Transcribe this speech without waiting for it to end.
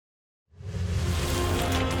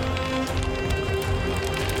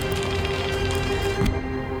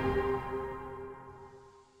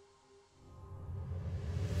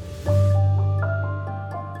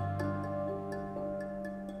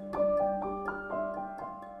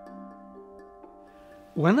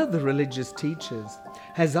One of the religious teachers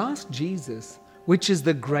has asked Jesus which is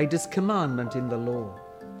the greatest commandment in the law.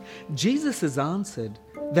 Jesus has answered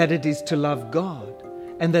that it is to love God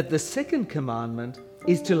and that the second commandment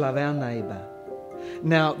is to love our neighbour.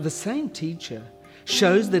 Now, the same teacher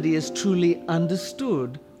shows that he has truly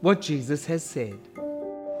understood what Jesus has said.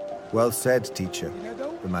 Well said, teacher,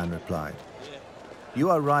 the man replied. You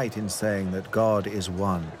are right in saying that God is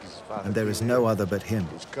one, and there is no other but him.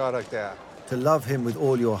 To love him with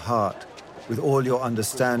all your heart, with all your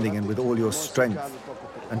understanding and with all your strength,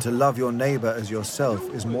 and to love your neighbor as yourself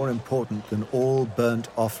is more important than all burnt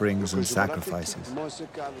offerings and sacrifices.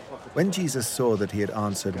 When Jesus saw that he had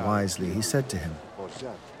answered wisely, he said to him,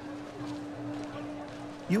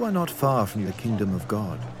 You are not far from the kingdom of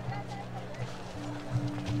God.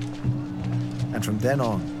 And from then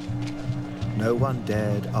on, no one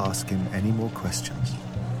dared ask him any more questions.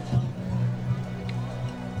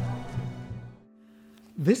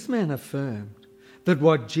 This man affirmed that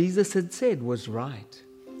what Jesus had said was right.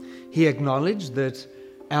 He acknowledged that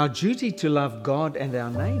our duty to love God and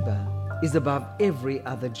our neighbour is above every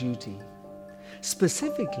other duty.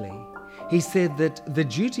 Specifically, he said that the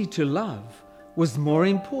duty to love was more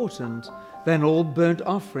important than all burnt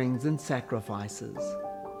offerings and sacrifices.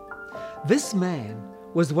 This man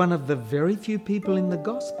was one of the very few people in the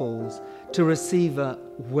Gospels to receive a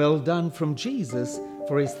 "well done" from Jesus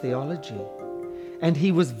for his theology. And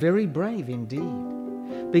he was very brave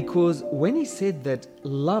indeed, because when he said that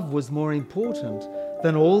love was more important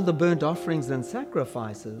than all the burnt offerings and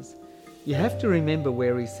sacrifices, you have to remember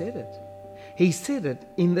where he said it. He said it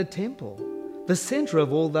in the temple, the center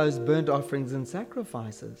of all those burnt offerings and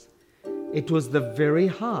sacrifices. It was the very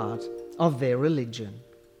heart of their religion.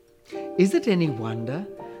 Is it any wonder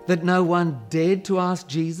that no one dared to ask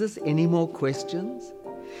Jesus any more questions?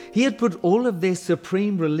 He had put all of their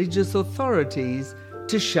supreme religious authorities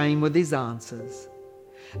to shame with his answers.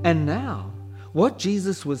 And now, what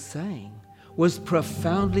Jesus was saying was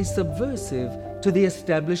profoundly subversive to the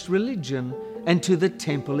established religion and to the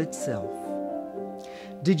temple itself.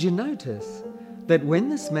 Did you notice that when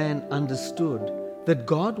this man understood that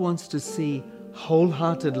God wants to see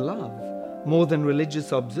wholehearted love more than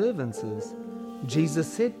religious observances,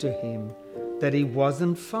 Jesus said to him that he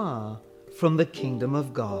wasn't far from the kingdom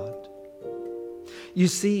of God. You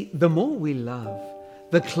see, the more we love,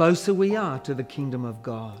 the closer we are to the kingdom of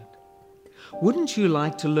God. Wouldn't you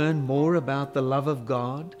like to learn more about the love of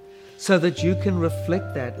God so that you can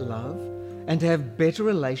reflect that love and have better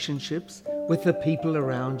relationships with the people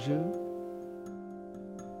around you?